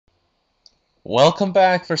Welcome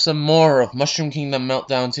back for some more of Mushroom Kingdom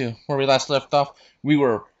Meltdown 2. Where we last left off, we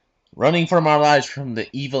were running from our lives from the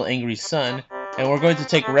evil, angry sun, and we're going to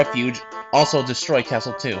take refuge, also destroy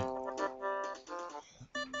Castle 2.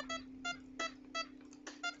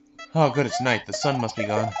 Oh, good, it's night. The sun must be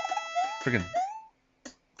gone. Friggin'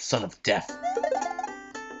 son of death.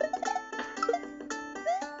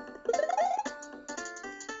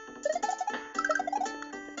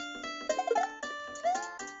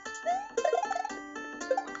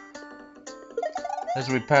 As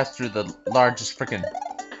we pass through the largest frickin'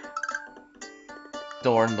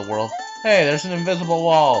 door in the world. Hey, there's an invisible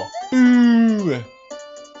wall. Ooh!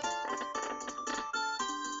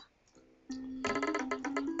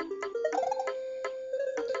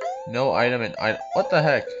 No item in item. What the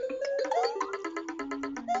heck?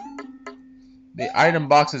 The item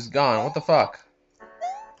box is gone. What the fuck?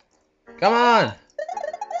 Come on!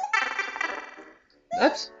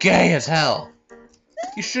 That's gay as hell.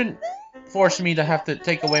 You shouldn't force me to have to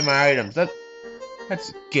take away my items.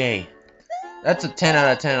 That's gay. That's a 10 out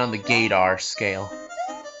of 10 on the gaydar scale.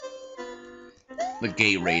 The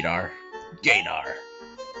gay radar. Gaydar.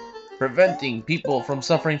 Preventing people from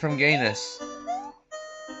suffering from gayness.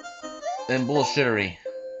 And bullshittery.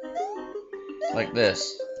 Like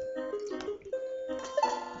this.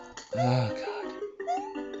 Oh, God.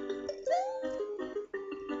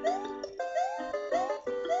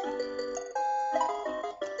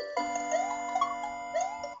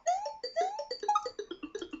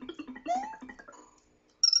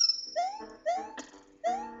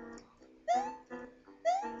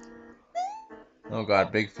 Oh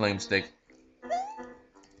God, big flame stick.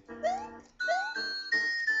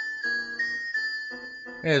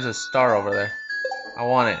 Hey, there's a star over there. I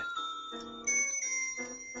want it.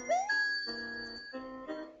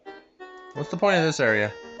 What's the point of this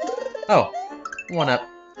area? Oh, one up.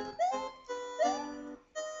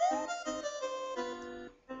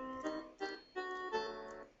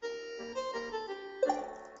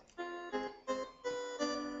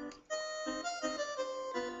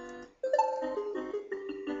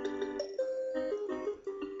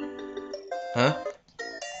 Huh?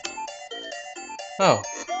 Oh.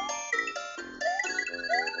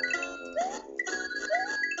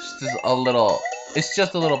 Just a little... It's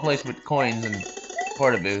just a little place with coins and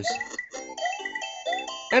portaboos.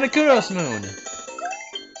 And a kudos moon!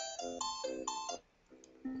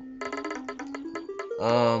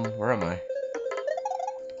 Where am I?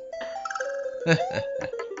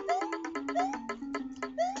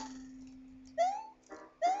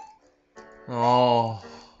 Oh.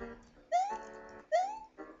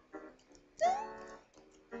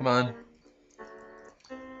 Come on.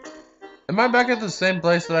 Am I back at the same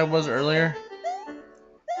place that I was earlier?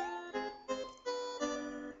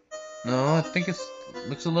 No, I think it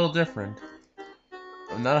looks a little different.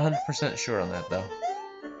 I'm not 100% sure on that, though.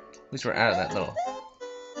 At least we're out of that little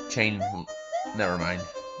chain. Never mind.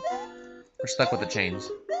 We're stuck with the chains.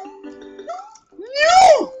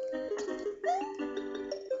 No!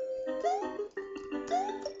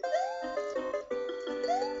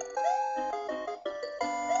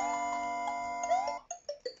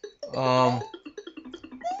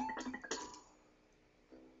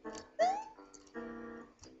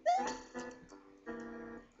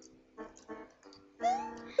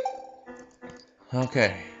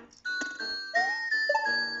 Okay.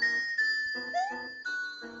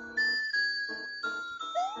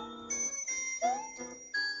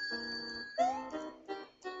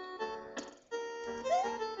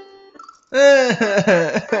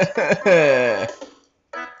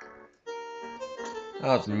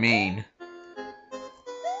 That was mean.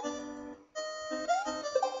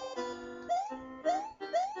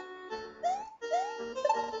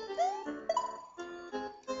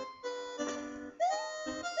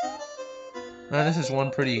 Now this is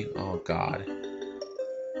one pretty... Oh, God.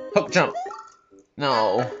 Hook jump!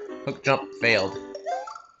 No. Hook jump failed.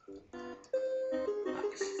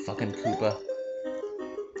 Oh, fucking Koopa.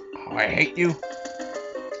 Oh, I hate you.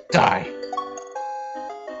 Die.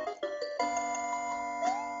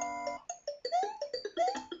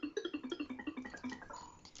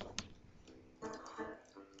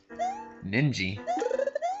 Ninja?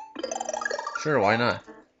 Sure, why not?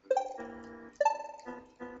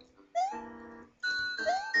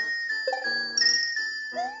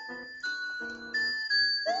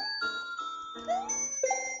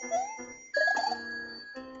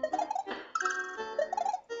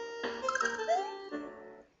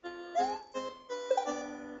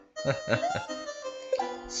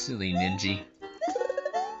 Silly ninja.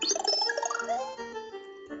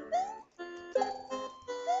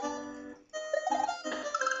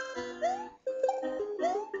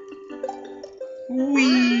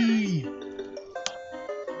 Whee!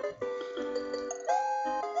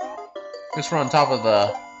 Guess we're on top of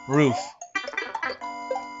the roof.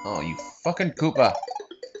 Oh, you fucking Koopa.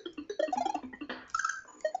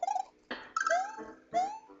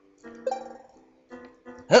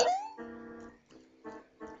 Hup.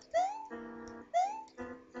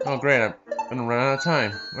 Oh great, I'm gonna run out of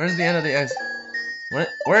time. Where's the end of the exit?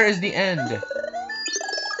 Where is the end?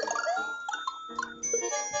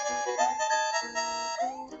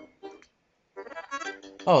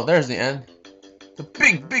 Oh, there's the end. The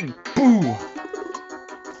big boo!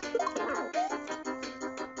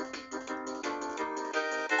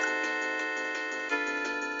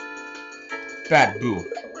 Bad boo.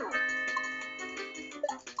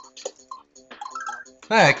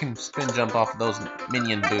 Ah, I can spin jump off of those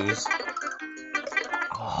minion boos.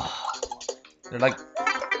 Oh, they're like,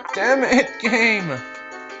 damn it, game!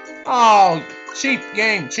 Oh, cheap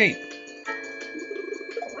game, cheap.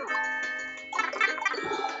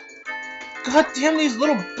 God damn these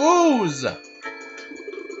little boos!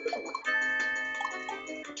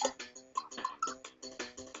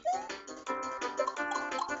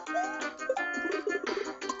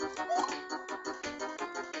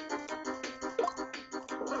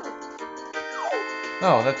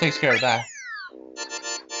 Oh, that takes care of that.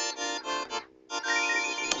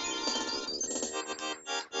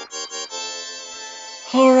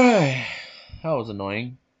 Alright. That was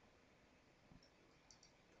annoying.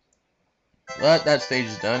 But that stage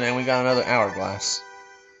is done, and we got another hourglass.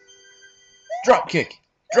 Drop kick!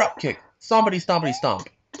 Drop kick! Stompity stompity stomp!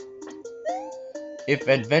 If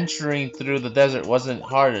adventuring through the desert wasn't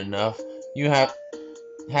hard enough, you had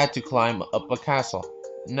to climb up a castle.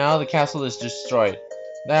 Now the castle is destroyed.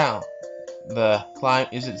 Now, the climb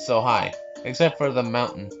isn't so high, except for the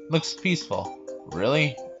mountain. Looks peaceful.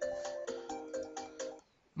 Really?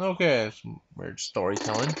 Okay, that's some weird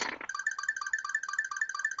storytelling.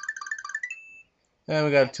 And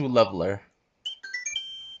we got a 2-leveler.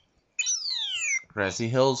 Grassy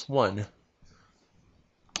Hills 1.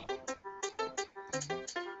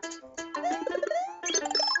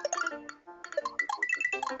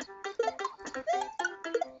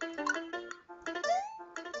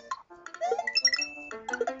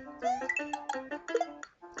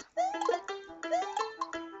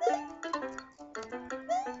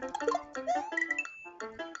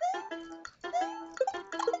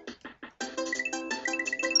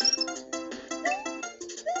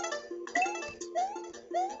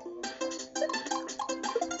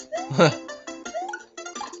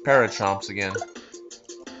 Parachomps again.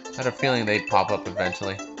 Had a feeling they'd pop up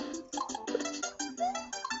eventually.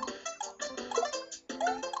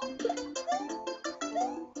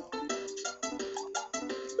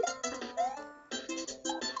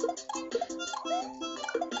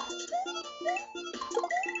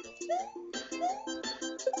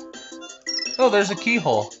 Oh, there's a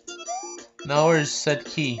keyhole. Now where's said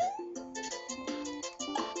key?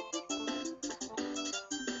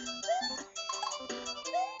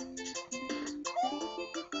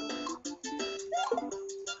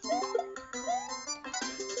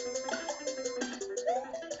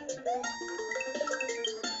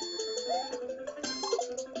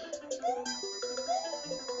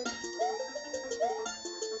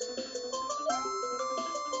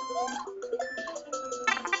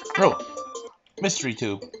 Oh, mystery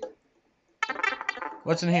tube.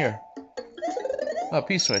 What's in here? Oh,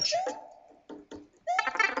 P-switch.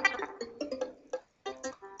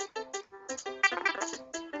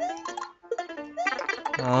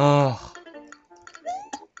 Oh.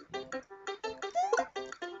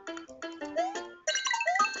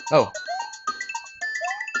 Oh.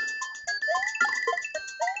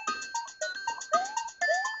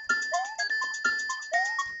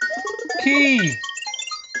 Key!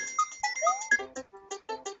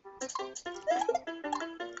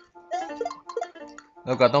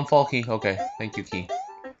 Oh god, don't fall, key. Okay, thank you, key.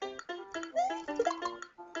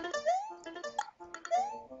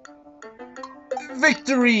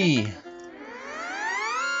 Victory!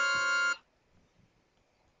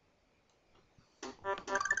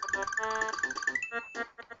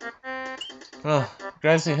 Oh,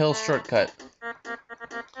 Grassy Hill shortcut.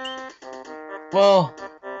 Well,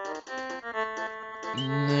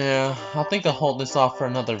 yeah, I think I'll hold this off for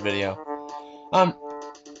another video. I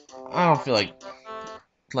don't feel like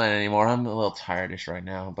playing anymore. I'm a little tired-ish right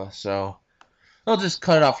now, but so I'll just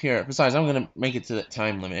cut it off here. Besides, I'm gonna make it to the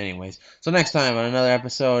time limit anyways. So next time on another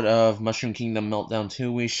episode of Mushroom Kingdom Meltdown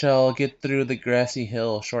 2, we shall get through the Grassy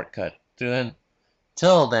Hill shortcut.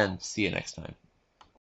 Till then, see you next time.